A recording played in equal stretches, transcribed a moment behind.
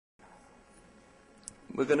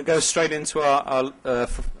We're going to go straight into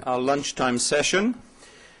our lunchtime session.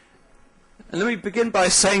 And let me begin by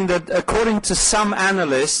saying that according to some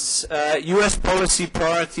analysts, U.S. policy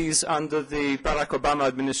priorities under the Barack Obama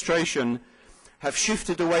administration have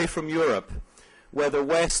shifted away from Europe, whether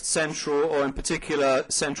West, Central, or in particular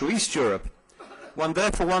Central East Europe. One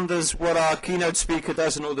therefore wonders what our keynote speaker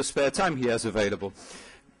does in all the spare time he has available.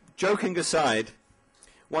 Joking aside,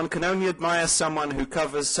 one can only admire someone who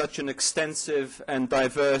covers such an extensive and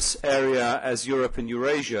diverse area as Europe and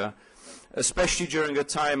Eurasia, especially during a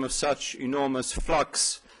time of such enormous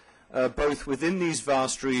flux, both within these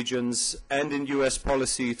vast regions and in U.S.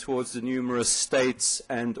 policy towards the numerous states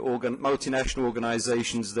and multinational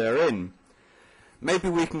organizations therein. Maybe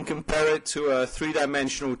we can compare it to a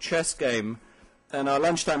three-dimensional chess game, and our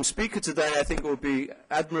lunchtime speaker today, I think, will be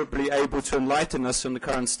admirably able to enlighten us on the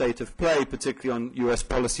current state of play, particularly on U.S.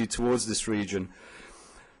 policy towards this region.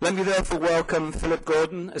 Let me therefore welcome Philip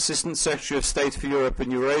Gordon, Assistant Secretary of State for Europe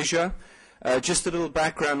and Eurasia. Just a little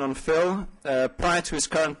background on Phil. Prior to his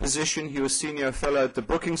current position, he was Senior Fellow at the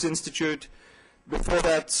Brookings Institute. Before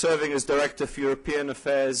that, serving as Director for European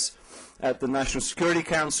Affairs at the National Security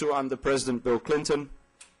Council under President Bill Clinton,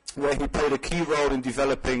 where he played a key role in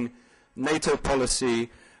developing NATO policy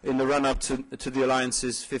in the run-up to the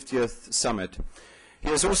Alliance's 50th summit. He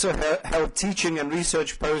has also held teaching and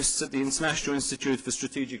research posts at the International Institute for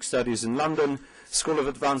Strategic Studies in London, School of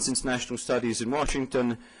Advanced International Studies in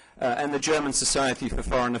Washington, and the German Society for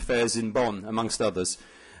Foreign Affairs in Bonn, amongst others.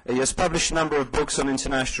 He has published a number of books on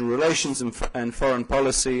international relations and foreign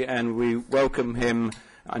policy, and we welcome him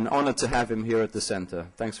and honored to have him here at the center.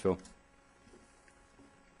 Thanks, Phil.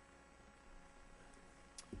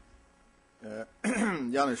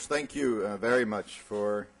 Janusz, thank you very much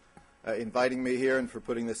for inviting me here and for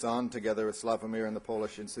putting this on together with Sławomir and the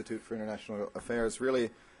Polish Institute for International Affairs. Really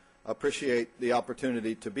appreciate the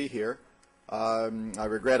opportunity to be here. I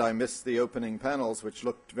regret I missed the opening panels, which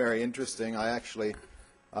looked very interesting. I actually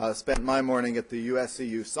spent my morning at the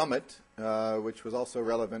US-EU summit, which was also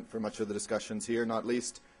relevant for much of the discussions here, not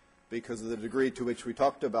least because of the degree to which we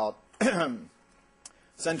talked about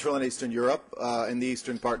Central and Eastern Europe and the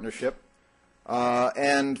Eastern Partnership.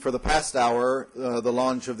 And for the past hour, the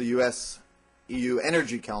launch of the US-EU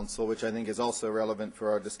Energy Council, which I think is also relevant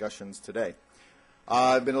for our discussions today.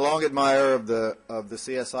 I've been a long admirer of the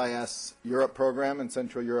CSIS Europe program and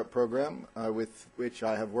Central Europe program, with which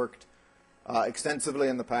I have worked extensively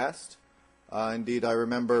in the past. Indeed, I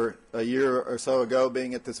remember a year or so ago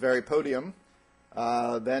being at this very podium,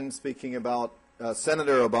 then speaking about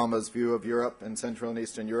Senator Obama's view of Europe and Central and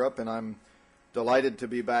Eastern Europe, and I'm delighted to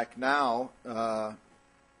be back now,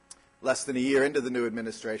 less than a year into the new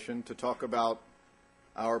administration, to talk about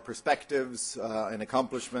our perspectives and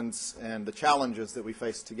accomplishments and the challenges that we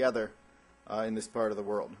face together in this part of the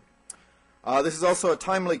world. This is also a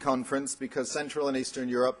timely conference because Central and Eastern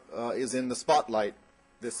Europe is in the spotlight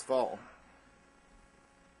this fall.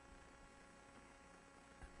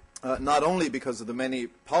 Not only because of the many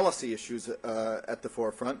policy issues at the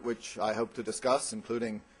forefront, which I hope to discuss,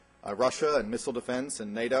 including Russia and missile defense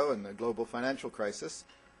and NATO and the global financial crisis,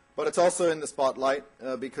 but it's also in the spotlight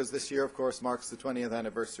because this year, of course, marks the 20th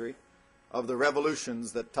anniversary of the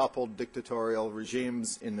revolutions that toppled dictatorial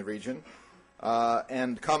regimes in the region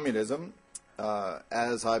and communism.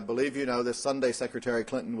 As I believe you know, this Sunday Secretary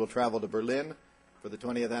Clinton will travel to Berlin for the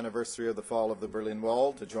 20th anniversary of the fall of the Berlin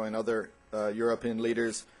Wall to join other European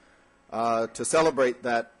leaders to celebrate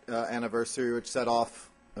that anniversary, which set off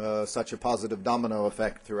such a positive domino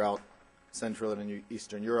effect throughout Central and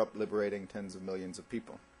Eastern Europe, liberating tens of millions of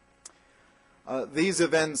people. These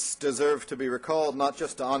events deserve to be recalled not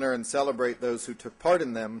just to honor and celebrate those who took part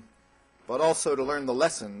in them, but also to learn the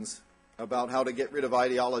lessons about how to get rid of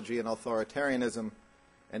ideology and authoritarianism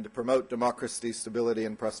and to promote democracy, stability,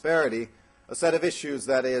 and prosperity, a set of issues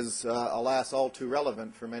that is, alas, all too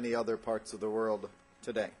relevant for many other parts of the world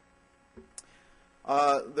today.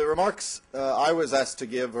 The remarks I was asked to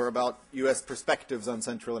give are about U.S. perspectives on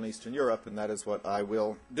Central and Eastern Europe, and that is what I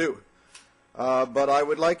will do. But I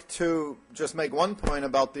would like to just make one point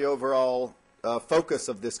about the overall focus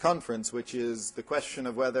of this conference, which is the question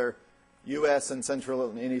of whether U.S. and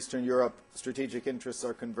Central and Eastern Europe strategic interests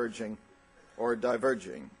are converging or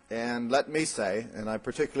diverging. And let me say, and I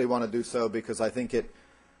particularly want to do so because I think it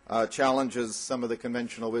challenges some of the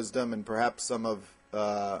conventional wisdom and perhaps some of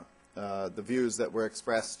the views that were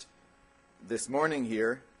expressed this morning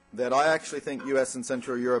here, that I actually think U.S. and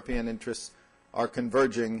Central European interests are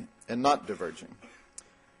converging and not diverging.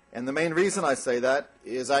 And the main reason I say that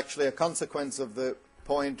is actually a consequence of the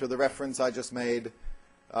point or the reference I just made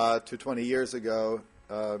to 20 years ago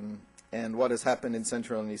and what has happened in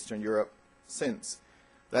Central and Eastern Europe since.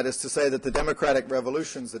 That is to say that the democratic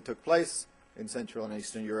revolutions that took place in Central and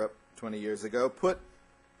Eastern Europe 20 years ago put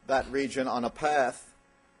that region on a path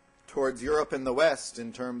towards Europe in the West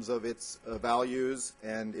in terms of its values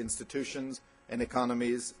and institutions and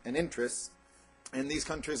economies and interests. And these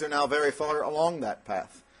countries are now very far along that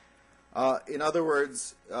path. In other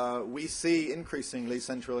words, we see increasingly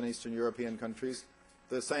Central and Eastern European countries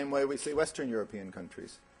the same way we see Western European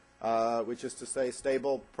countries, which is to say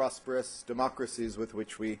stable, prosperous democracies with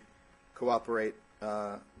which we cooperate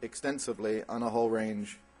extensively on a whole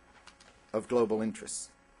range of global interests.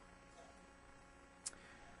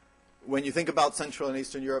 When you think about Central and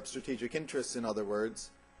Eastern Europe strategic interests, in other words,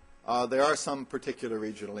 there are some particular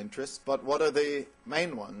regional interests, but what are the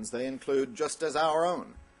main ones? They include, just as our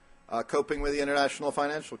own, coping with the international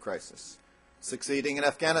financial crisis, succeeding in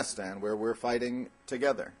Afghanistan, where we're fighting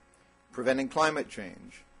together, preventing climate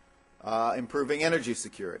change, improving energy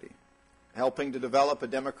security, helping to develop a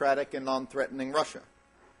democratic and non-threatening Russia,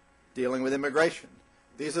 dealing with immigration.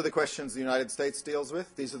 These are the questions the United States deals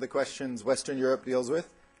with. These are the questions Western Europe deals with.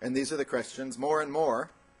 And these are the questions, more and more,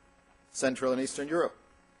 Central and Eastern Europe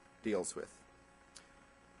deals with.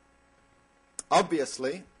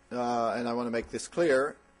 Obviously, and I want to make this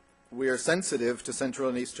clear, we are sensitive to Central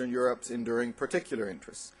and Eastern Europe's enduring particular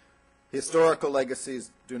interests. Historical legacies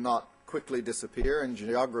do not quickly disappear, and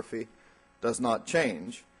geography does not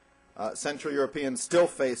change. Central Europeans still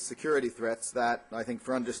face security threats that, I think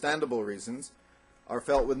for understandable reasons, are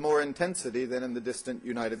felt with more intensity than in the distant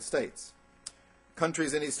United States.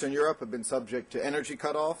 Countries in Eastern Europe have been subject to energy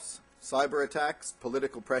cutoffs, cyber attacks,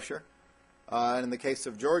 political pressure, and in the case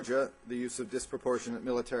of Georgia, the use of disproportionate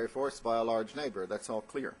military force by a large neighbor. That's all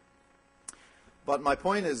clear. But my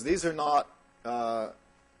point is, these are not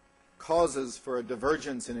causes for a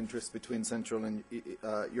divergence in interest between Central and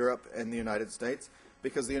Europe and the United States,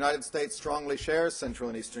 because the United States strongly shares Central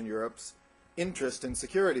and Eastern Europe's interest in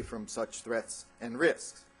security from such threats and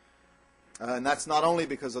risks. And that's not only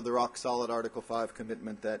because of the rock-solid Article 5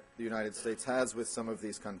 commitment that the United States has with some of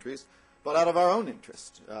these countries, but out of our own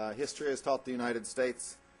interest. History has taught the United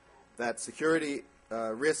States that security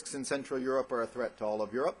risks in Central Europe are a threat to all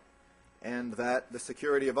of Europe, and that the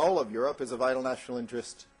security of all of Europe is a vital national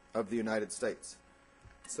interest of the United States.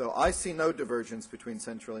 So I see no divergence between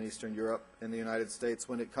Central and Eastern Europe and the United States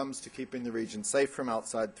when it comes to keeping the region safe from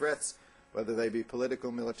outside threats, whether they be political,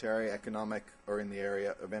 military, economic, or in the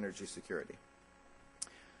area of energy security.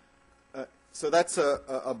 So that's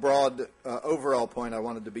a broad overall point I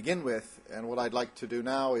wanted to begin with, and what I'd like to do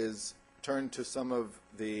now is turn to some of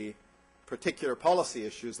the particular policy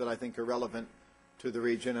issues that I think are relevant to the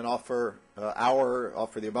region and offer the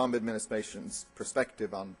Obama administration's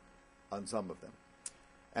perspective on some of them.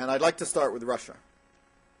 And I'd like to start with Russia.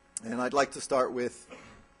 And I'd like to start with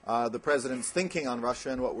the President's thinking on Russia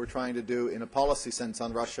and what we're trying to do in a policy sense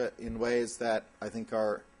on Russia in ways that I think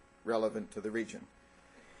are relevant to the region.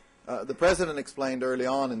 The President explained early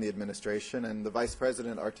on in the administration, and the Vice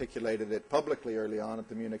President articulated it publicly early on at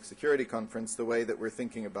the Munich Security Conference, the way that we're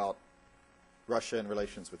thinking about Russia and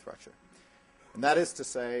relations with Russia. And that is to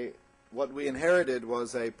say, what we inherited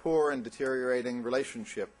was a poor and deteriorating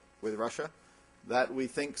relationship with Russia that we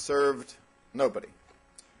think served nobody.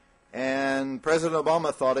 And President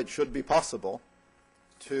Obama thought it should be possible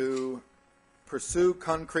to pursue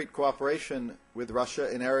concrete cooperation with Russia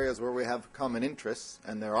in areas where we have common interests,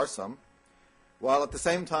 and there are some, while at the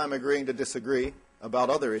same time agreeing to disagree about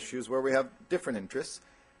other issues where we have different interests,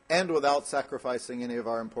 and without sacrificing any of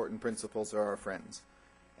our important principles or our friends.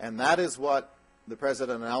 And that is what the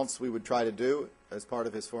President announced we would try to do as part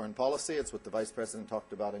of his foreign policy. It's what the Vice President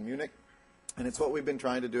talked about in Munich, and it's what we've been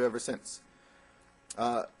trying to do ever since.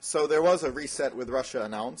 So there was a reset with Russia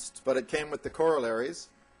announced, but it came with the corollaries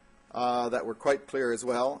that were quite clear as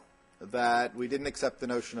well, that we didn't accept the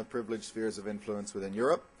notion of privileged spheres of influence within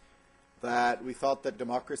Europe, that we thought that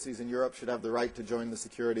democracies in Europe should have the right to join the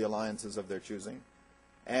security alliances of their choosing,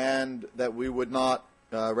 and that we would not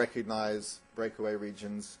recognize breakaway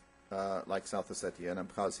regions like South Ossetia and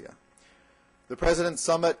Abkhazia. The President's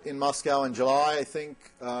summit in Moscow in July, I think,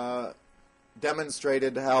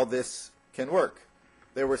 demonstrated how this can work.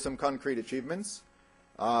 There were some concrete achievements.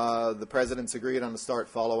 The Presidents agreed on a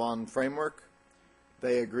start-follow-on framework.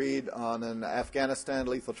 They agreed on an Afghanistan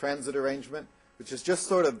lethal transit arrangement, which is just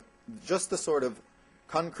the sort of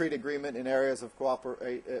concrete agreement in areas of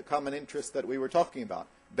common interest that we were talking about.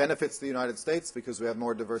 Benefits the United States because we have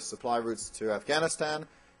more diverse supply routes to Afghanistan.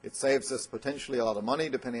 It saves us potentially a lot of money,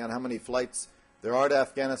 depending on how many flights there are to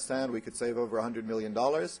Afghanistan. We could save over $100 million.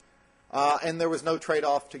 and there was no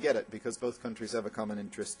trade-off to get it because both countries have a common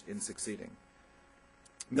interest in succeeding.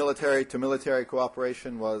 Military-to-military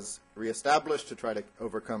cooperation was reestablished to try to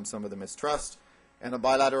overcome some of the mistrust, and a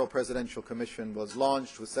bilateral presidential commission was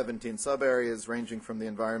launched with 17 sub-areas ranging from the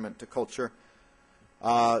environment to culture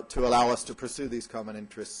to allow us to pursue these common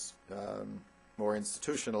interests more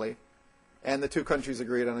institutionally. And the two countries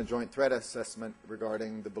agreed on a joint threat assessment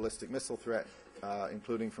regarding the ballistic missile threat,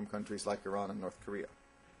 including from countries like Iran and North Korea.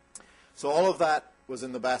 So all of that was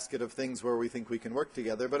in the basket of things where we think we can work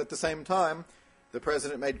together, but at the same time, the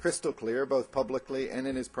President made crystal clear, both publicly and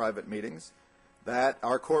in his private meetings, that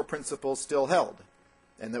our core principles still held,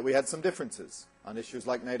 and that we had some differences on issues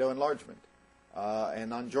like NATO enlargement,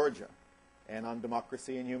 and on Georgia, and on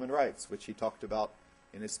democracy and human rights, which he talked about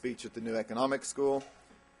in his speech at the New Economic School,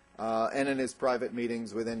 and in his private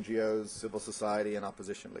meetings with NGOs, civil society, and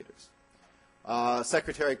opposition leaders.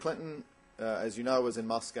 Secretary Clinton, as you know, was in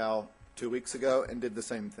Moscow 2 weeks ago and did the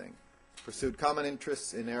same thing. Pursued common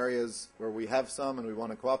interests in areas where we have some and we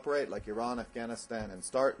want to cooperate, like Iran, Afghanistan, and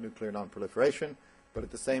START, nuclear nonproliferation, but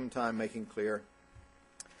at the same time making clear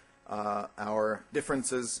our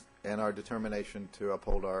differences and our determination to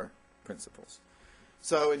uphold our principles.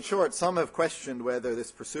 So, in short, some have questioned whether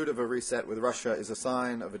this pursuit of a reset with Russia is a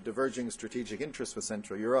sign of a diverging strategic interest with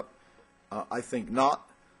Central Europe. I think not.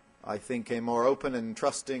 I think a more open and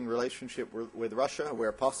trusting relationship with Russia,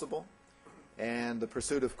 where possible, and the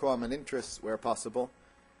pursuit of common interests, where possible,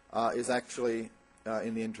 is actually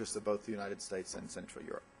in the interest of both the United States and Central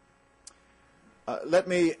Europe. Let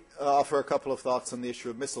me offer a couple of thoughts on the issue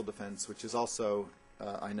of missile defense, which has also,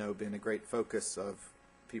 I know, been a great focus of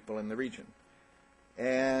people in the region.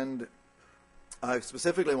 And I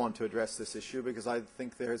specifically want to address this issue because I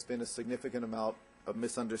think there has been a significant amount of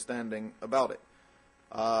misunderstanding about it,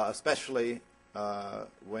 especially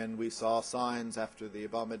when we saw signs after the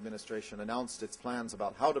Obama administration announced its plans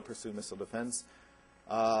about how to pursue missile defense,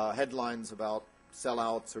 headlines about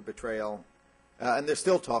sellouts or betrayal. And there's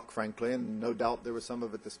still talk, frankly, and no doubt there was some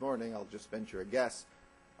of it this morning, I'll just venture a guess,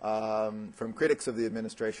 from critics of the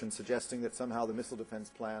administration suggesting that somehow the missile defense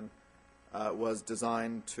plan was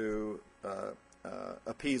designed to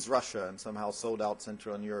appease Russia and somehow sold out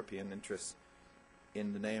Central and European interests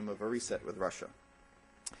in the name of a reset with Russia.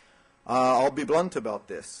 I'll be blunt about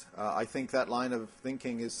this. I think that line of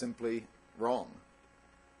thinking is simply wrong.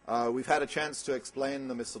 We've had a chance to explain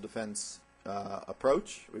the missile defense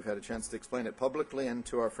approach. We've had a chance to explain it publicly and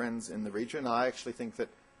to our friends in the region. I actually think that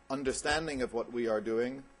understanding of what we are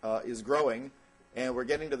doing is growing, and we're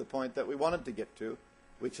getting to the point that we wanted to get to,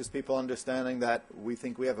 which is people understanding that we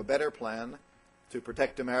think we have a better plan to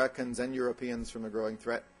protect Americans and Europeans from a growing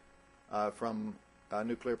threat from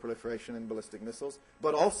nuclear proliferation and ballistic missiles,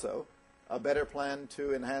 but also a better plan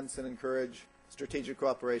to enhance and encourage strategic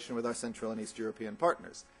cooperation with our Central and East European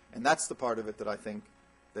partners. And that's the part of it that I think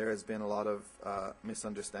there has been a lot of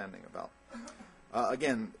misunderstanding about.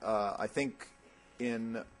 Again, I think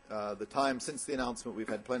in the time since the announcement, we've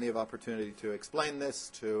had plenty of opportunity to explain this,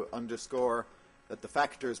 to underscore that the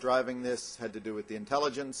factors driving this had to do with the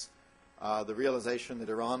intelligence, the realization that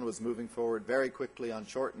Iran was moving forward very quickly on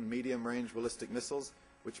short and medium-range ballistic missiles,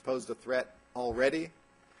 which posed a threat already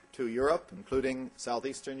to Europe, including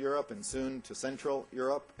southeastern Europe, and soon to Central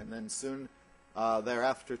Europe, and then soon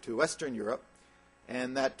thereafter to Western Europe,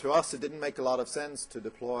 and that to us it didn't make a lot of sense to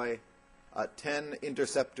deploy 10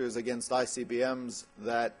 interceptors against ICBMs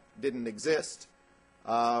that didn't exist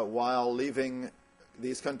while leaving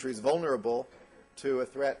these countries vulnerable to a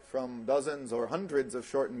threat from dozens or hundreds of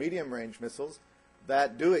short and medium-range missiles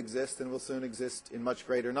that do exist and will soon exist in much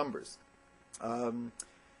greater numbers.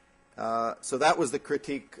 So that was the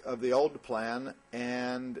critique of the old plan,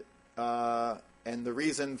 and the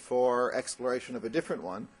reason for exploration of a different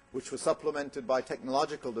one, which was supplemented by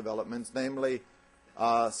technological developments, namely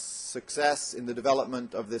success in the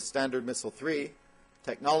development of this Standard Missile 3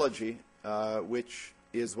 technology, which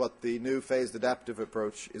is what the new phased adaptive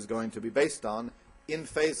approach is going to be based on, in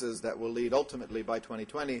phases that will lead ultimately by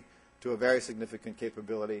 2020 to a very significant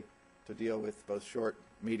capability to deal with both short,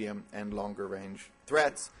 medium, and longer range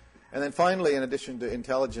threats. And then finally, in addition to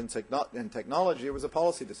intelligence and technology, it was a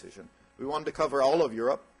policy decision. We wanted to cover all of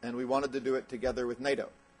Europe, and we wanted to do it together with NATO,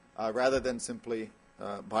 rather than simply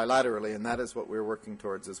bilaterally, and that is what we're working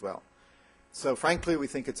towards as well. So frankly, we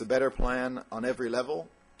think it's a better plan on every level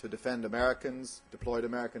to defend Americans, deployed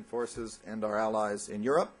American forces, and our allies in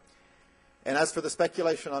Europe. And as for the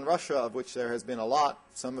speculation on Russia, of which there has been a lot,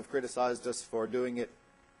 some have criticized us for doing it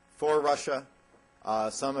for Russia.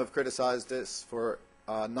 Some have criticized us for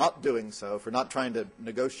not doing so, for not trying to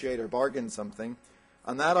negotiate or bargain something.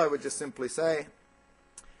 On that, I would just simply say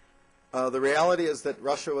The reality is that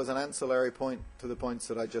Russia was an ancillary point to the points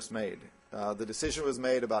that I just made. The decision was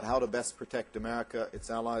made about how to best protect America, its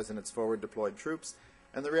allies, and its forward deployed troops.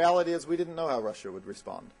 And the reality is we didn't know how Russia would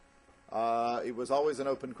respond. It was always an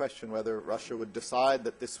open question whether Russia would decide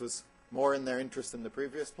that this was more in their interest than the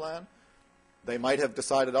previous plan. They might have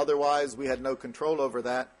decided otherwise. We had no control over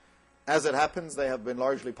that. As it happens, they have been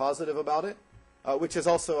largely positive about it, which is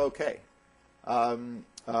also okay.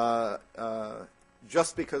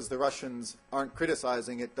 Just because the Russians aren't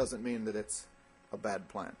criticizing it doesn't mean that it's a bad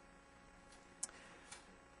plan.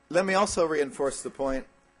 Let me also reinforce the point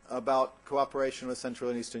about cooperation with Central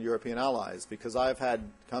and Eastern European allies, because I've had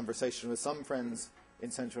conversation with some friends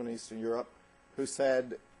in Central and Eastern Europe who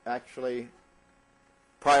said, actually,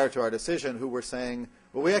 prior to our decision, who were saying,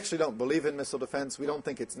 well, we actually don't believe in missile defense, we don't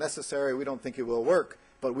think it's necessary, we don't think it will work,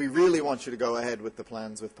 but we really want you to go ahead with the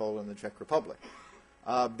plans with Poland and the Czech Republic,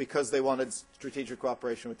 because they wanted strategic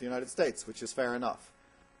cooperation with the United States, which is fair enough.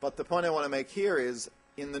 But the point I want to make here is,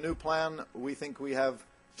 in the new plan, we think we have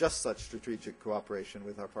just such strategic cooperation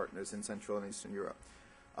with our partners in Central and Eastern Europe.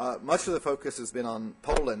 Much of the focus has been on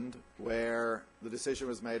Poland, where the decision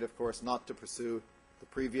was made, of course, not to pursue the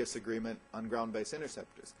previous agreement on ground-based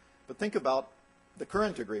interceptors. But think about the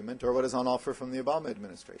current agreement, or what is on offer from the Obama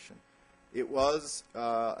administration. It was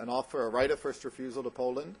an offer, a right of first refusal to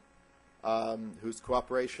Poland, for whose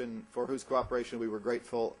cooperation we were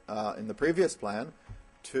grateful in the previous plan,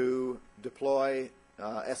 to deploy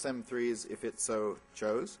SM-3s if it so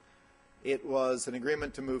chose. It was an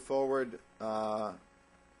agreement to move forward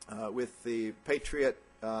with the Patriot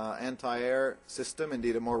anti-air system,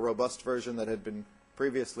 indeed a more robust version that had been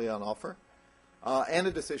previously on offer, and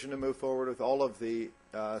a decision to move forward with all of the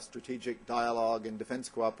strategic dialogue and defense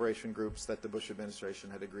cooperation groups that the Bush administration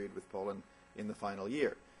had agreed with Poland in the final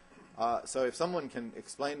year. So if someone can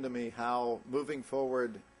explain to me how moving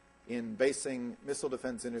forward in basing missile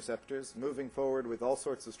defense interceptors, moving forward with all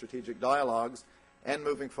sorts of strategic dialogues, and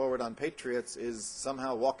moving forward on Patriots is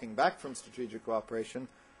somehow walking back from strategic cooperation,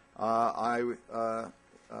 I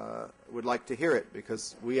would like to hear it,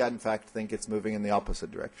 because we, in fact, think it's moving in the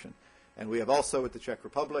opposite direction. And we have also, with the Czech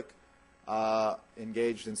Republic,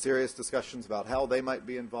 engaged in serious discussions about how they might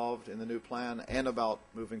be involved in the new plan and about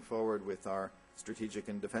moving forward with our strategic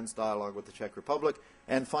and defense dialogue with the Czech Republic.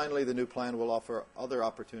 And finally, the new plan will offer other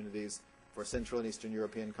opportunities for Central and Eastern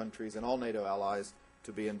European countries and all NATO allies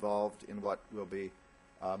to be involved in what will be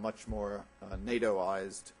a much more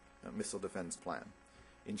NATO-ized missile defense plan.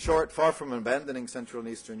 In short, far from abandoning Central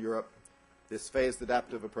and Eastern Europe, this phased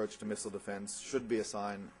adaptive approach to missile defense should be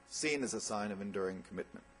seen as a sign of enduring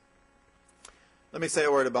commitment. Let me say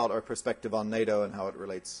a word about our perspective on NATO and how it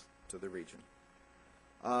relates to the region.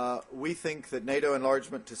 We think that NATO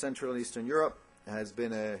enlargement to Central and Eastern Europe has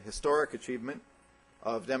been a historic achievement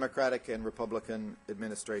of Democratic and Republican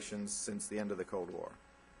administrations since the end of the Cold War.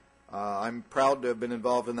 I'm proud to have been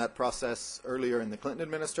involved in that process earlier in the Clinton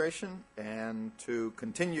administration and to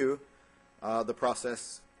continue the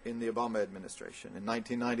process in the Obama administration. In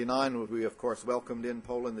 1999, we, of course, welcomed in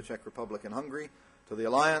Poland, the Czech Republic, and Hungary to the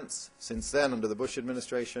alliance. Since then, under the Bush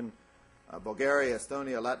administration, Bulgaria,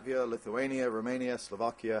 Estonia, Latvia, Lithuania, Romania,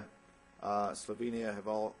 Slovakia, Slovenia have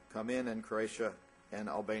all come in, and Croatia and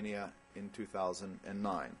Albania in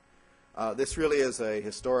 2009. This really is a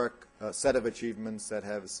historic set of achievements that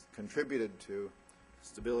has contributed to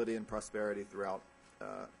stability and prosperity throughout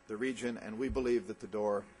the region, and we believe that the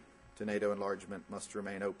door to NATO enlargement must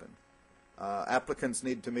remain open. Applicants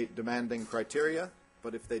need to meet demanding criteria,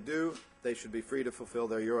 but if they do, they should be free to fulfill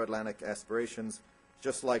their Euro-Atlantic aspirations,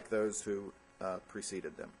 just like those who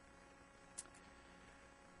preceded them.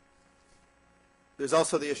 There's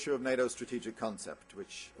also the issue of NATO's strategic concept,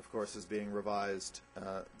 which, of course, is being revised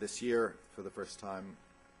this year for the first time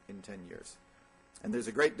in 10 years. And there's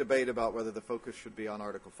a great debate about whether the focus should be on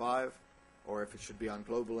Article 5 or if it should be on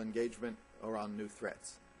global engagement or on new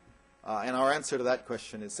threats. And our answer to that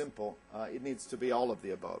question is simple. It needs to be all of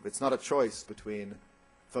the above. It's not a choice between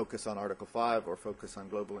focus on Article 5 or focus on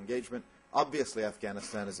global engagement. Obviously,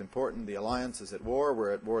 Afghanistan is important. The alliance is at war.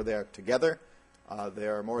 We're at war there together.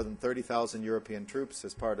 There are more than 30,000 European troops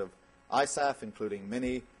as part of ISAF, including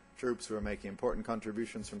many troops who are making important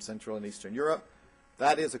contributions from Central and Eastern Europe.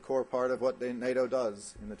 That is a core part of what NATO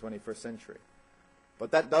does in the 21st century.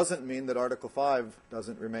 But that doesn't mean that Article 5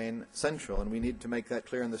 doesn't remain central, and we need to make that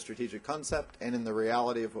clear in the strategic concept and in the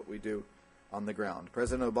reality of what we do on the ground.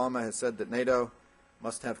 President Obama has said that NATO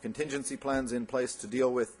must have contingency plans in place to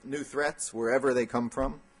deal with new threats wherever they come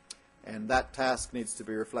from, and that task needs to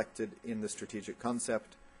be reflected in the strategic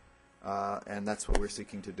concept, and that's what we're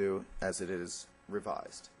seeking to do as it is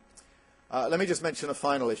revised. Let me just mention a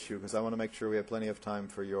final issue, because I want to make sure we have plenty of time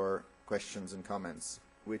for your questions and comments,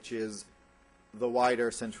 which is the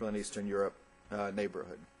wider Central and Eastern Europe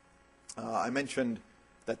neighborhood. I mentioned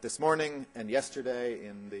that this morning and yesterday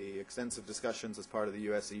in the extensive discussions as part of the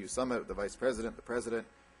US-EU summit, the Vice President, the President,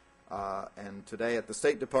 and today at the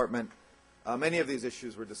State Department, many of these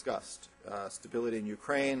issues were discussed. Stability in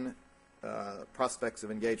Ukraine, prospects of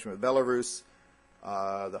engagement with Belarus,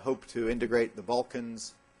 the hope to integrate the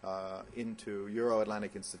Balkans into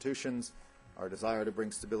Euro-Atlantic institutions, our desire to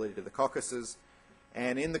bring stability to the Caucasus.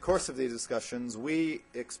 And in the course of these discussions, we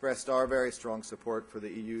expressed our very strong support for the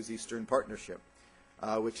EU's Eastern Partnership,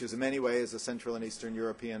 which is in many ways a Central and Eastern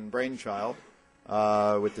European brainchild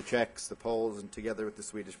with the Czechs, the Poles, and together with the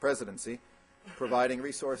Swedish presidency, providing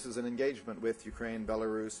resources and engagement with Ukraine,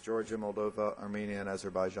 Belarus, Georgia, Moldova, Armenia, and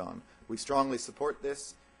Azerbaijan. We strongly support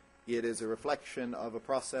this. It is a reflection of a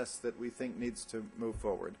process that we think needs to move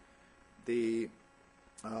forward. The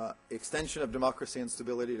extension of democracy and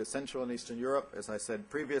stability to Central and Eastern Europe, as I said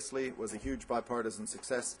previously, was a huge bipartisan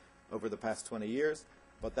success over the past 20 years,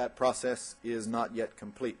 but that process is not yet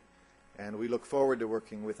complete. And we look forward to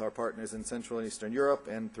working with our partners in Central and Eastern Europe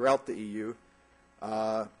and throughout the EU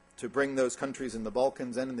to bring those countries in the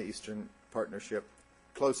Balkans and in the Eastern Partnership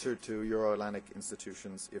closer to Euro-Atlantic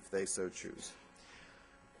institutions if they so choose.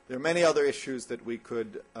 There are many other issues that we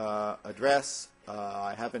could address.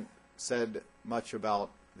 I haven't said much about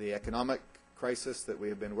the economic crisis that we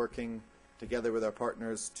have been working together with our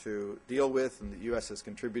partners to deal with, and the U.S. has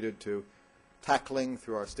contributed to tackling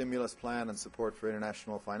through our stimulus plan and support for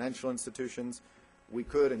international financial institutions. We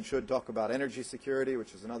could and should talk about energy security,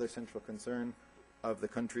 which is another central concern of the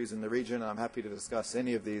countries in the region. I'm happy to discuss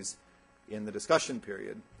any of these in the discussion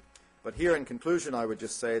period. But here in conclusion, I would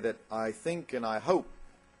just say that I think and I hope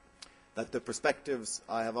that the perspectives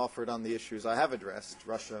I have offered on the issues I have addressed,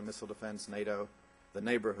 Russia, missile defense, NATO, the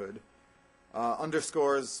neighborhood,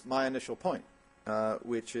 underscores my initial point,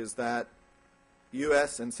 which is that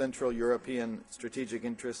U.S. and Central European strategic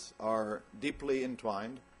interests are deeply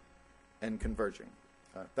entwined and converging.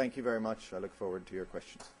 Thank you very much. I look forward to your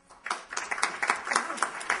questions.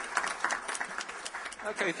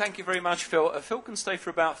 Okay, thank you very much, Phil. Phil can stay for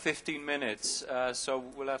about 15 minutes, so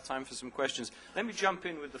we'll have time for some questions. Let me jump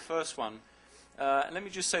in with the first one. Let me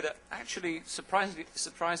just say that actually,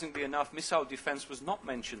 surprisingly enough, missile defense was not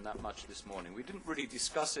mentioned that much this morning. We didn't really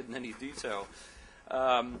discuss it in any detail.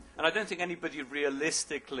 And I don't think anybody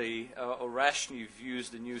realistically or rationally views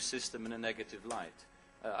the new system in a negative light.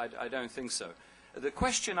 I don't think so. The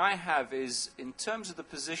question I have is, in terms of the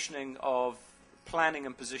positioning of planning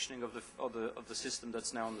and positioning of the system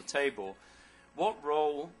that's now on the table, what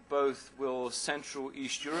role both will Central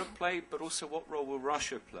East Europe play, but also what role will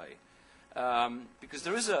Russia play? Because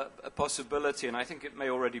there is a possibility, and I think it may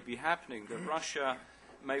already be happening, that Russia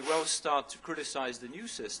may well start to criticize the new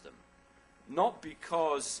system, not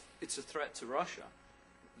because it's a threat to Russia,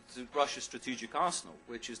 to Russia's strategic arsenal,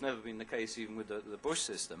 which has never been the case even with the Bush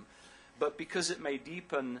system, but because it may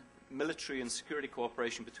deepen military and security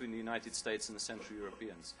cooperation between the United States and the Central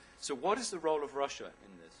Europeans. So what is the role of Russia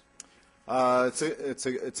in this?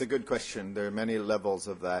 It's a good question. There are many levels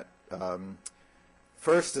of that.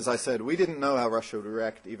 First, as I said, we didn't know how Russia would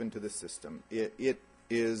react even to this system. It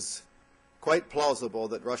is quite plausible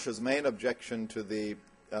that Russia's main objection to the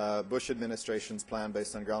Bush administration's plan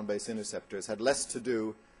based on ground-based interceptors had less to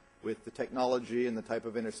do with the technology and the type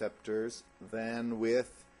of interceptors than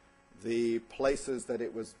with the places that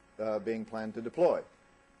it was being planned to deploy.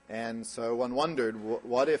 And so one wondered,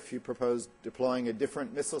 what if you proposed deploying a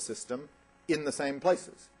different missile system in the same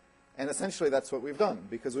places? And essentially that's what we've done,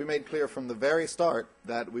 because we made clear from the very start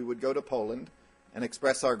that we would go to Poland and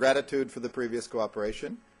express our gratitude for the previous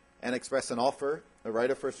cooperation and express an offer, a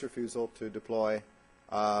right of first refusal to deploy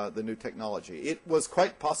the new technology. It was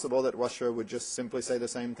quite possible that Russia would just simply say the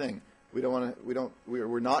same thing.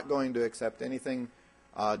 We're not going to accept anything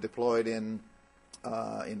deployed in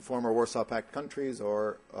former Warsaw Pact countries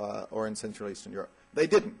or in Central Eastern Europe. They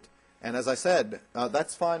didn't. And as I said,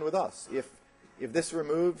 that's fine with us. If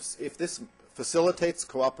this facilitates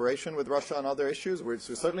cooperation with Russia on other issues, we're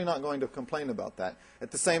certainly not going to complain about that.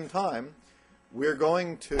 At the same time, we're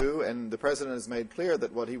going to, and the President has made clear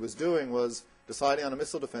that what he was doing was deciding on a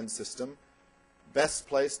missile defense system best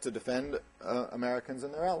placed to defend Americans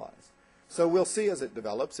and their allies. So we'll see as it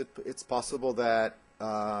develops. It's possible that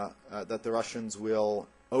the Russians will,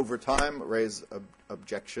 over time, raise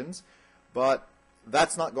objections, but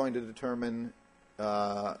that's not going to determine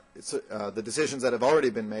the decisions that have already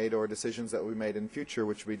been made or decisions that will be made in future,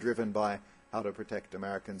 which will be driven by how to protect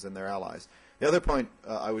Americans and their allies. The other point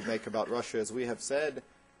I would make about Russia is we have said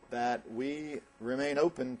that we remain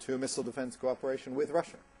open to missile defense cooperation with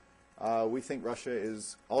Russia. We think Russia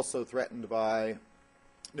is also threatened by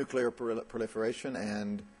nuclear proliferation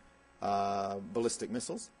and ballistic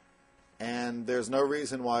missiles. And there's no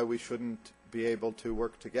reason why we shouldn't be able to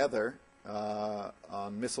work together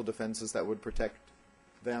on missile defenses that would protect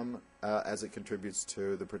them as it contributes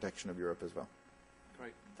to the protection of Europe as well.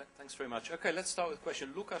 Great. Thanks very much. Okay, let's start with a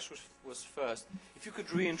question. Lukasz was first. If you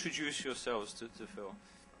could reintroduce yourselves to Phil.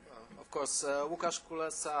 Of course, Łukasz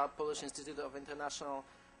Kulesa, Polish Institute of International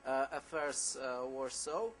Affairs,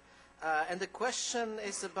 Warsaw. And the question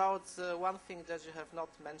is about one thing that you have not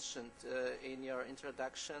mentioned in your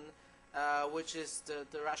introduction, which is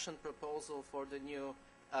the Russian proposal for the new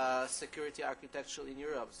security architecture in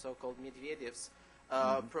Europe, so-called Medvedev's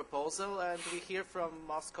proposal. And we hear from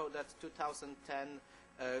Moscow that 2010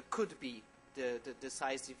 could be the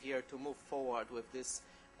decisive year to move forward with this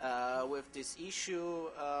issue.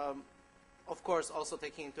 Of course, also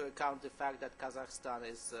taking into account the fact that Kazakhstan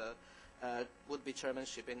is would be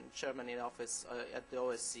chairman in office at the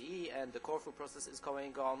OSCE, and the Corfu process is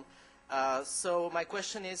going on. So my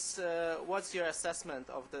question is, what's your assessment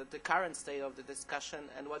of the current state of the discussion,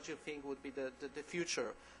 and what you think would be the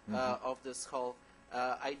future of this whole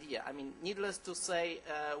idea? I mean, needless to say,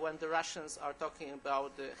 when the Russians are talking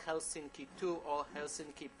about the Helsinki 2 or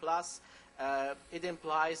Helsinki Plus, it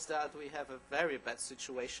implies that we have a very bad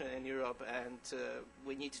situation in Europe, and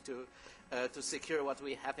we need to secure what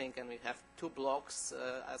we're having, and we have two blocks,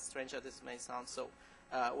 as strange as this may sound. So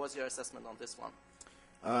what's your assessment on this one?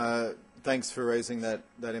 Thanks for raising that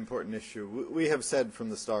important issue. We have said from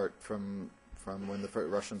the start, from when the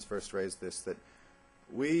Russians first raised this, that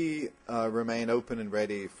we remain open and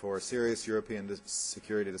ready for serious European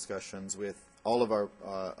security discussions with all of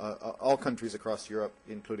all countries across Europe,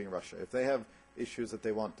 including Russia. If they have issues that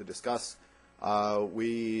they want to discuss,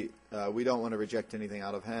 we don't want to reject anything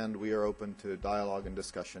out of hand. We are open to dialogue and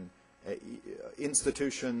discussion.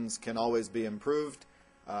 Institutions can always be improved.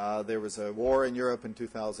 There was a war in Europe in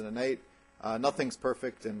 2008. Nothing's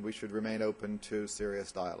perfect, and we should remain open to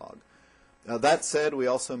serious dialogue. That said, we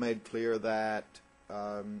also made clear that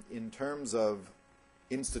in terms of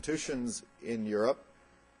institutions in Europe,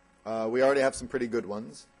 we already have some pretty good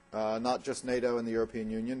ones, not just NATO and the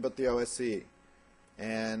European Union, but the OSCE.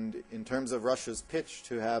 And in terms of Russia's pitch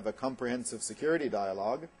to have a comprehensive security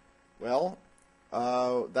dialogue, well,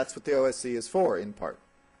 that's what the OSCE is for, in part.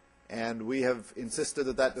 And we have insisted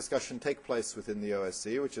that that discussion take place within the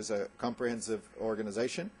OSCE, which is a comprehensive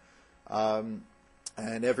organization.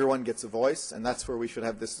 And everyone gets a voice, and that's where we should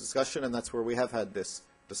have this discussion, and that's where we have had this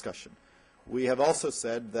discussion. We have also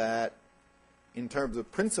said that in terms of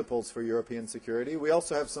principles for European security, we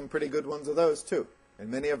also have some pretty good ones of those, too. And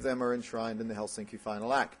many of them are enshrined in the Helsinki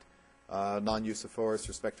Final Act. Non-use of force,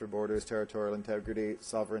 respect for borders, territorial integrity,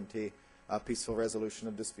 sovereignty, peaceful resolution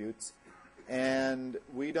of disputes. And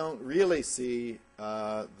we don't really see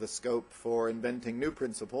the scope for inventing new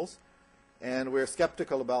principles. And we're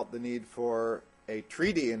skeptical about the need for a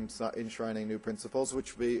treaty enshrining new principles,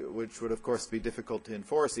 which would, of course, be difficult to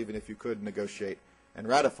enforce, even if you could negotiate and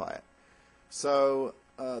ratify it. So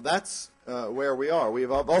that's where we are. We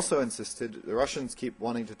have also insisted, the Russians keep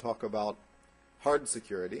wanting to talk about hard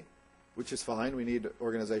security, which is fine. We need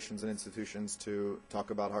organizations and institutions to talk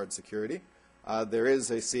about hard security. There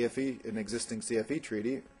is a CFE, an existing CFE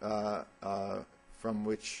treaty, from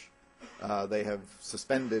which they have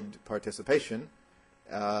suspended participation,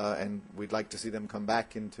 and we'd like to see them come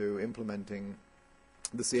back into implementing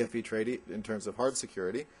the CFE treaty in terms of hard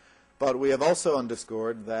security. But we have also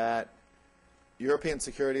underscored that European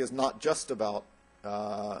security is not just about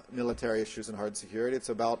military issues and hard security. It's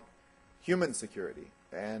about human security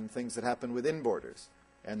and things that happen within borders.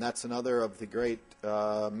 And that's another of the great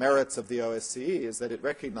merits of the OSCE, is that it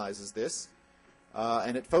recognizes this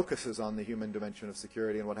and it focuses on the human dimension of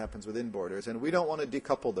security and what happens within borders. And we don't want to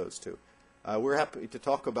decouple those two. We're happy to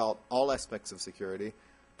talk about all aspects of security,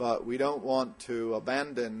 but we don't want to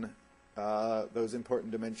abandon those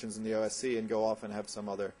important dimensions in the OSCE and go off and have some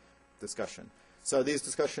other discussion. So these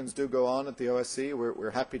discussions do go on at the OSCE. We're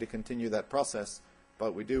happy to continue that process,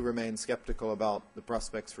 but we do remain skeptical about the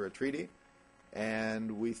prospects for a treaty.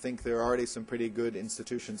 And we think there are already some pretty good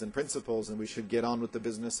institutions and principles, and we should get on with the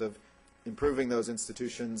business of improving those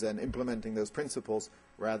institutions and implementing those principles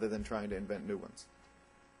rather than trying to invent new ones.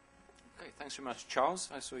 Okay, thanks very much. Charles,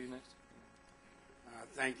 I saw you next.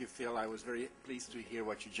 Thank you, Phil. I was very pleased to hear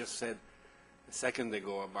what you just said a second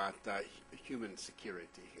ago about human security.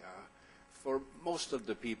 For most of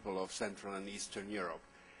the people of Central and Eastern Europe,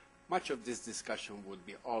 much of this discussion would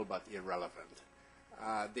be all but irrelevant.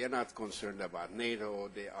 They are not concerned about NATO.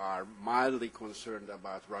 They are mildly concerned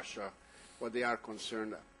about Russia. But they are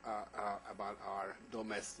concerned about our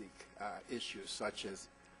domestic issues, such as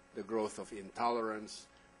the growth of intolerance,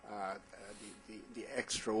 the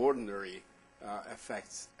extraordinary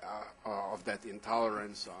effects of that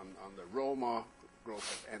intolerance on the Roma,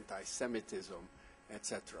 growth of anti-Semitism,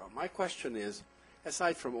 etc. My question is,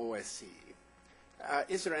 aside from OSCE,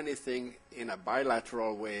 is there anything in a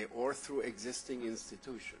bilateral way or through existing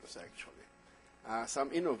institutions, actually,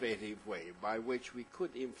 some innovative way by which we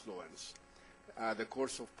could influence the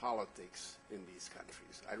course of politics in these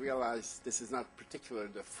countries? I realize this is not particularly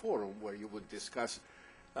the forum where you would discuss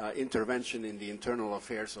intervention in the internal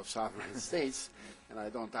affairs of sovereign states, and I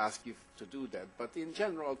don't ask you to do that. But in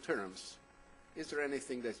general terms, is there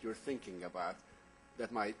anything that you're thinking about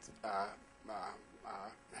that might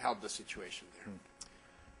help the situation there?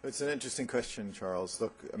 It's an interesting question, Charles.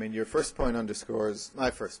 Look, I mean, your first point underscores my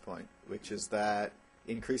first point, which is that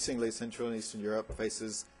increasingly Central and Eastern Europe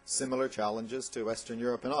faces similar challenges to Western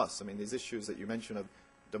Europe and us. I mean, these issues that you mentioned of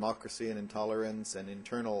democracy and intolerance and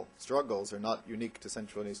internal struggles are not unique to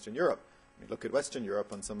Central and Eastern Europe. I mean, look at Western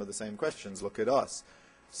Europe on some of the same questions. Look at us.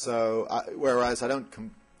 So, whereas I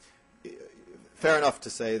don't fair enough to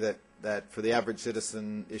say that for the average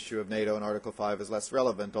citizen, issue of NATO and Article 5 is less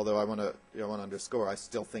relevant, although I want to underscore, I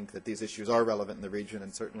still think that these issues are relevant in the region,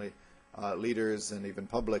 and certainly leaders and even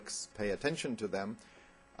publics pay attention to them.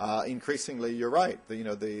 Increasingly, you're right.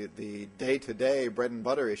 The day-to-day bread and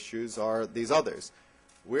butter issues are these others.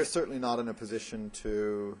 We're certainly not in a position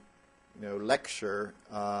to lecture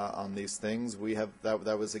on these things. We have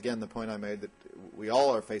that was again the point I made, that we all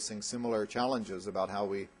are facing similar challenges about how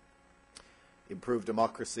we improve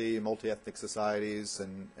democracy, multi-ethnic societies,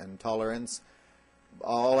 and tolerance.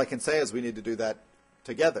 All I can say is we need to do that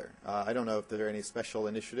together. I don't know if there are any special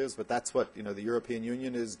initiatives, but that's what the European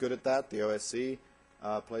Union is good at that. The OSCE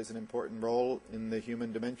plays an important role in the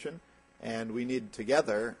human dimension, and we need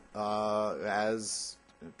together, as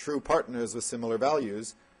true partners with similar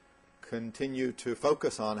values, continue to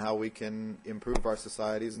focus on how we can improve our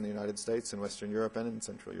societies in the United States, in Western Europe, and in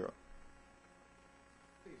Central Europe.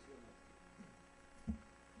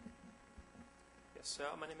 Yes,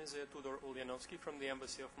 my name is Tudor Ulyanovsky from the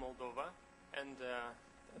Embassy of Moldova, and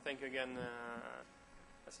thank you again,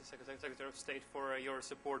 as the Secretary of State, for your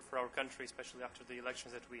support for our country, especially after the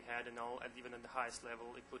elections that we had, and even at the highest level,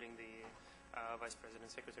 including the Vice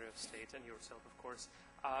President, Secretary of State, and yourself, of course.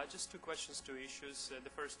 Just two questions, two issues. The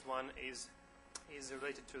first one is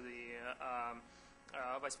related to the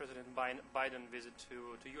Vice President Biden visit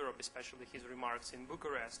to Europe, especially his remarks in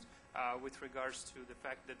Bucharest with regards to the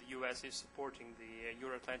fact that the U.S. is supporting the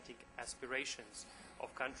Euro-Atlantic aspirations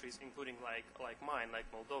of countries, including like mine, like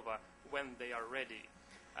Moldova, when they are ready.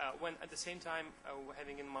 When at the same time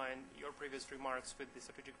having in mind your previous remarks with the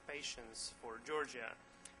strategic patience for Georgia,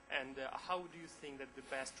 and how do you think that the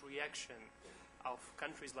best reaction of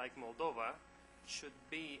countries like Moldova should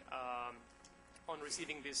be on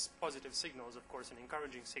receiving these positive signals, of course, and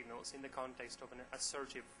encouraging signals in the context of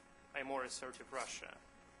a more assertive Russia?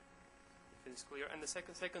 If it is clear. And the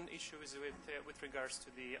second issue is with regards to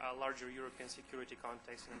the larger European security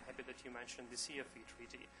context, and I'm happy that you mentioned the CFE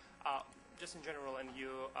treaty. Just in general, and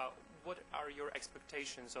what are your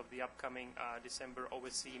expectations of the upcoming December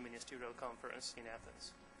OSCE ministerial conference in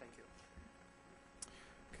Athens? Thank you.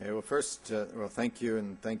 Okay, well, first, thank you,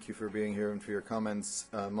 and thank you for being here and for your comments.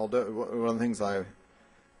 Moldova, one of the things I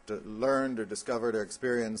learned or discovered or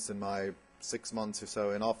experienced in my 6 months or so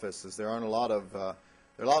in office is there are a lot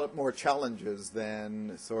of more challenges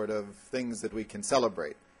than sort of things that we can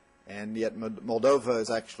celebrate, and yet Moldova is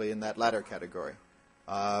actually in that latter category.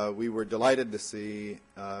 We were delighted to see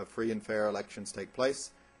free and fair elections take place,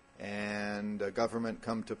 and a government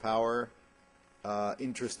come to power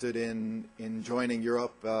interested in joining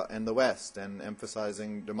Europe and the West, and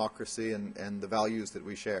emphasizing democracy and the values that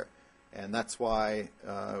we share. And that's why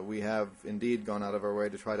we have indeed gone out of our way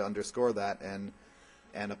to try to underscore that and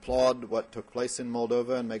applaud what took place in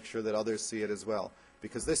Moldova, and make sure that others see it as well.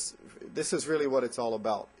 Because this is really what it's all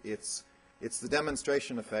about. It's the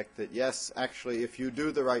demonstration effect that, yes, actually, if you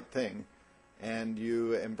do the right thing and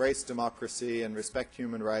you embrace democracy and respect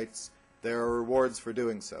human rights, there are rewards for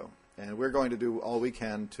doing so. And we're going to do all we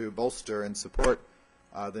can to bolster and support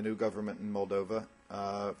the new government in Moldova,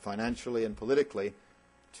 financially and politically,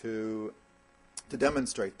 to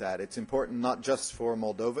demonstrate that. It's important not just for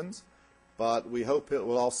Moldovans, but we hope it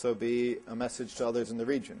will also be a message to others in the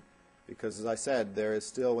region. Because, as I said, there is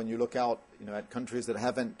still, when you look out at countries that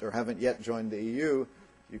haven't yet joined the EU,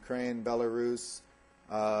 Ukraine, Belarus,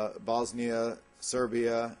 Bosnia,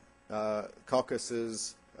 Serbia,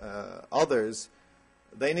 Caucasus, others,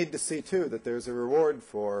 they need to see too that there's a reward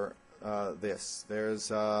for this.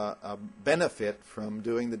 There's a benefit from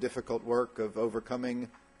doing the difficult work of overcoming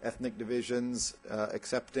ethnic divisions,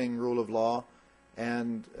 accepting rule of law.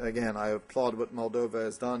 And again, I applaud what Moldova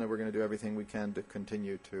has done, and we're going to do everything we can to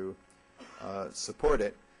continue to support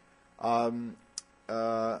it. And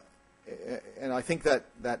I think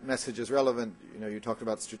that message is relevant. You know, you talked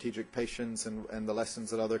about strategic patience and the lessons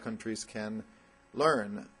that other countries can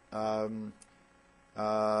learn. There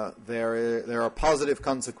are positive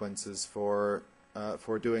consequences for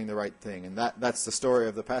doing the right thing, and that's the story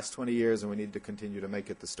of the past 20 years, and we need to continue to make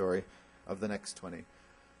it the story of the next 20.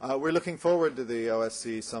 We're looking forward to the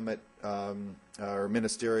OSCE summit or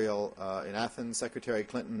ministerial in Athens. Secretary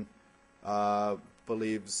Clinton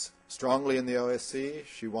believes strongly in the OSCE.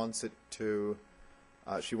 She wants it to.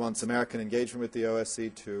 She wants American engagement with the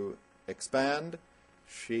OSCE to expand.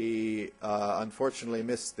 She unfortunately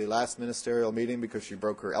missed the last ministerial meeting because she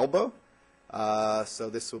broke her elbow. So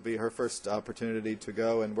this will be her first opportunity to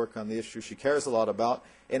go and work on the issue she cares a lot about.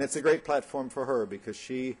 And it's a great platform for her because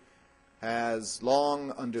she has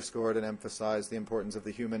long underscored and emphasized the importance of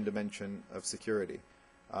the human dimension of security.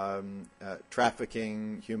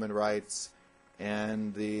 Trafficking, human rights,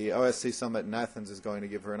 and the OSCE summit in Athens is going to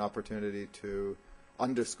give her an opportunity to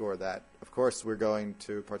underscore that. Of course, we're going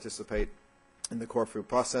to participate in the Corfu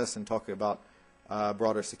process and talk about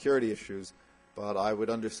broader security issues, but I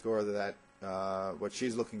would underscore that what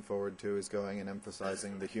she's looking forward to is going and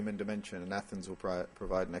emphasizing the human dimension, and Athens will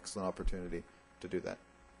provide an excellent opportunity to do that.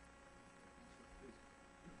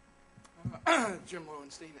 Jim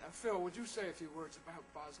Lowenstein. Phil, would you say a few words about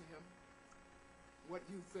Bosnia? What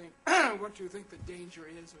do you think? What do you think the danger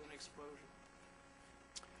is of an explosion?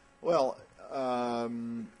 Well,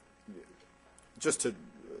 just to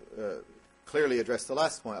clearly address the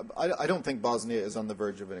last point, I don't think Bosnia is on the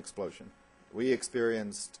verge of an explosion. We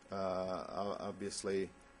experienced,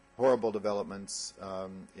 obviously, horrible developments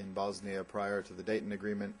in Bosnia prior to the Dayton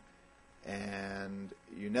Agreement, and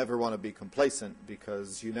you never want to be complacent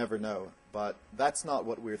because you never know. But that's not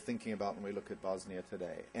what we're thinking about when we look at Bosnia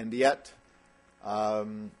today. And yet,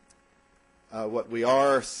 what we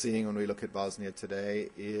are seeing when we look at Bosnia today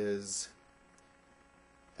is,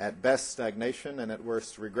 at best, stagnation, and at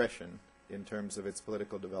worst, regression in terms of its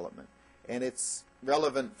political development. And it's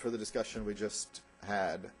relevant for the discussion we just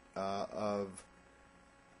had of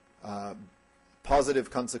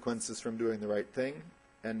positive consequences from doing the right thing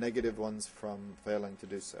and negative ones from failing to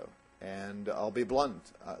do so. And I'll be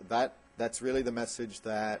blunt, that's really the message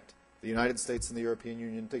that the United States and the European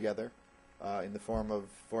Union together, in the form of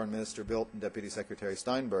Foreign Minister Bildt and Deputy Secretary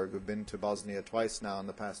Steinberg, who've been to Bosnia twice now in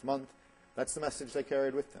the past month, that's the message they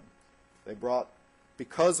carried with them. They brought,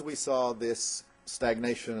 because we saw this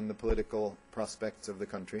stagnation in the political prospects of the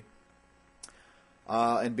country,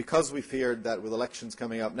 and because we feared that with elections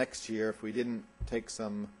coming up next year, if we didn't take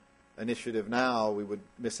some initiative now, we would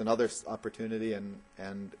miss another opportunity, and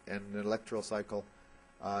an electoral cycle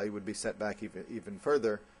it would be set back even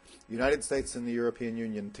further. The United States and the European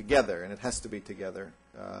Union together, and it has to be together,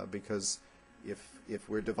 because if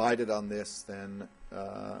we're divided on this, then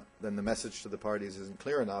the message to the parties isn't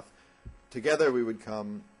clear enough. Together we would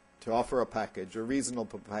come to offer a package, a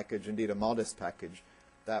reasonable package, indeed a modest package,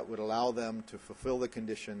 that would allow them to fulfill the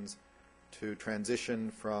conditions to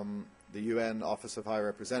transition from the UN Office of High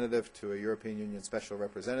Representative to a European Union Special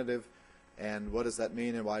Representative. And what does that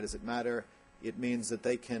mean, and why does it matter? It means that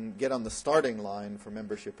they can get on the starting line for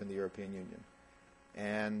membership in the European Union.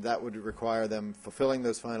 And that would require them fulfilling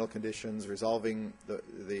those final conditions, resolving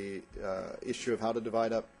the issue of how to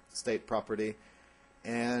divide up state property,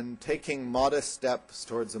 and taking modest steps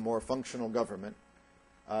towards a more functional government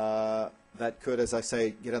that could, as I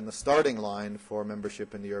say, get on the starting line for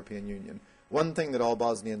membership in the European Union. One thing that all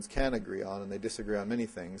Bosnians can agree on, and they disagree on many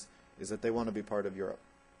things, is that they want to be part of Europe.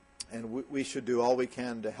 And we should do all we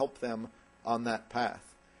can to help them on that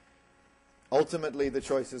path. Ultimately, the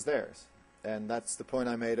choice is theirs. And that's the point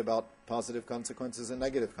I made about positive consequences and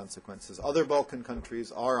negative consequences. Other Balkan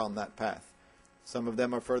countries are on that path. Some of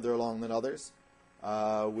them are further along than others.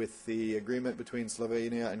 With the agreement between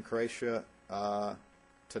Slovenia and Croatia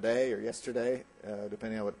today or yesterday,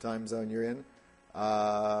 depending on what time zone you're in,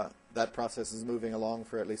 that process is moving along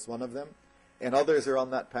for at least one of them. And others are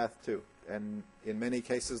on that path too. And in many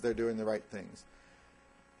cases, they're doing the right things.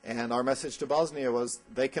 And our message to Bosnia was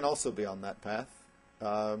they can also be on that path,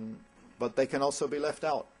 but they can also be left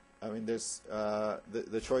out. I mean, there's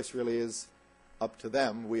the choice really is up to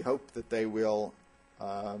them. We hope that they will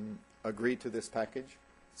agree to this package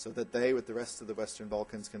so that they, with the rest of the Western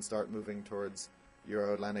Balkans, can start moving towards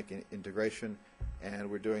Euro-Atlantic integration, and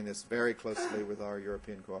we're doing this very closely with our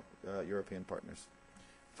European partners.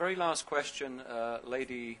 Very last question,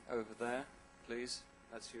 lady over there, please.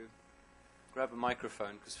 That's you. Grab a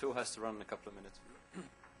microphone, because Phil has to run in a couple of minutes.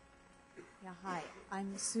 Yeah, hi.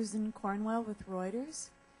 I'm Susan Cornwell with Reuters.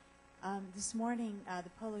 This morning, the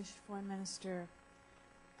Polish foreign minister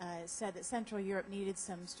said that Central Europe needed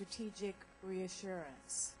some strategic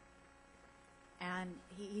reassurance. And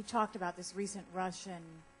he talked about this recent Russian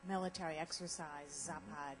military exercise,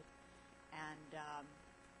 Zapad, and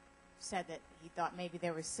said that he thought maybe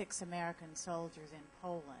there were 6 American soldiers in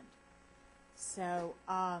Poland. So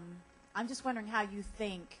I'm just wondering how you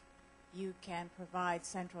think you can provide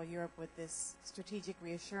Central Europe with this strategic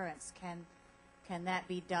reassurance. Can that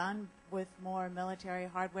be done with more military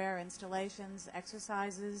hardware installations,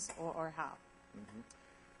 exercises, or how?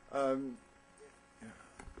 Mm-hmm.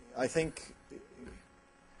 I think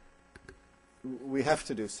we have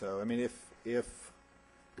to do so. I mean, if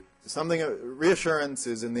something, reassurance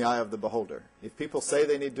is in the eye of the beholder. If people say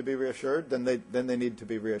they need to be reassured, then they need to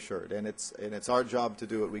be reassured, and it's our job to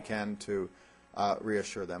do what we can to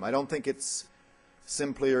reassure them. I don't think it's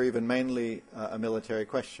simply or even mainly a military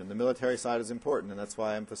question. The military side is important, and that's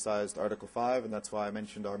why I emphasized Article 5, and that's why I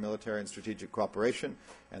mentioned our military and strategic cooperation,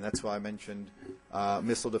 and that's why I mentioned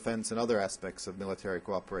missile defense and other aspects of military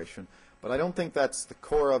cooperation. But I don't think that's the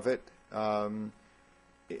core of it. I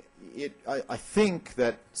think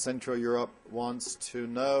that Central Europe wants to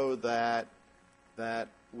know that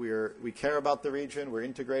we care about the region, we're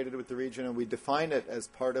integrated with the region, and we define it as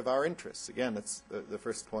part of our interests. Again, that's the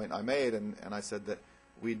first point I made, and I said that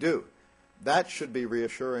we do. That should be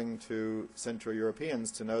reassuring to Central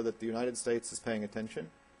Europeans to know that the United States is paying attention,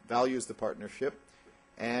 values the partnership,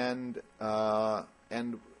 and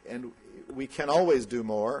we can always do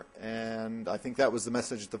more. And I think that was the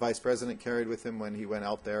message the Vice President carried with him when he went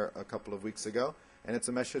out there a couple of weeks ago. And it's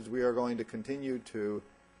a message we are going to continue to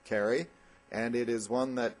carry. And it is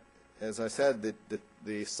one that, as I said,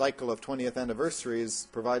 the cycle of 20th anniversaries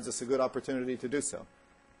provides us a good opportunity to do so,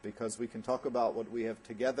 because we can talk about what we have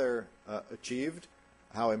together achieved,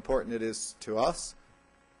 how important it is to us,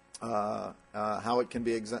 how it can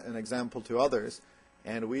be an example to others.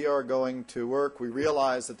 And we are going to work. We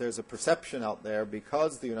realize that there's a perception out there,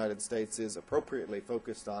 because the United States is appropriately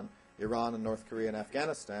focused on Iran and North Korea and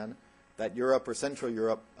Afghanistan, that Europe or Central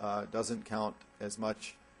Europe doesn't count as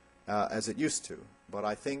much as it used to. But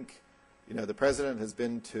I think, the President has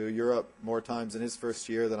been to Europe more times in his first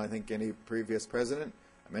year than I think any previous president.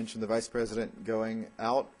 I mentioned the Vice President going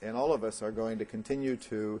out, and all of us are going to continue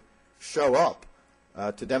to show up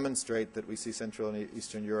to demonstrate that we see Central and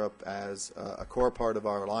Eastern Europe as a core part of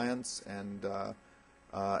our alliance and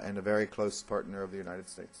a very close partner of the United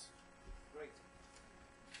States. Great.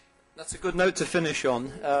 That's a good note to finish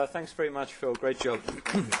on. Thanks very much, Phil. Great job.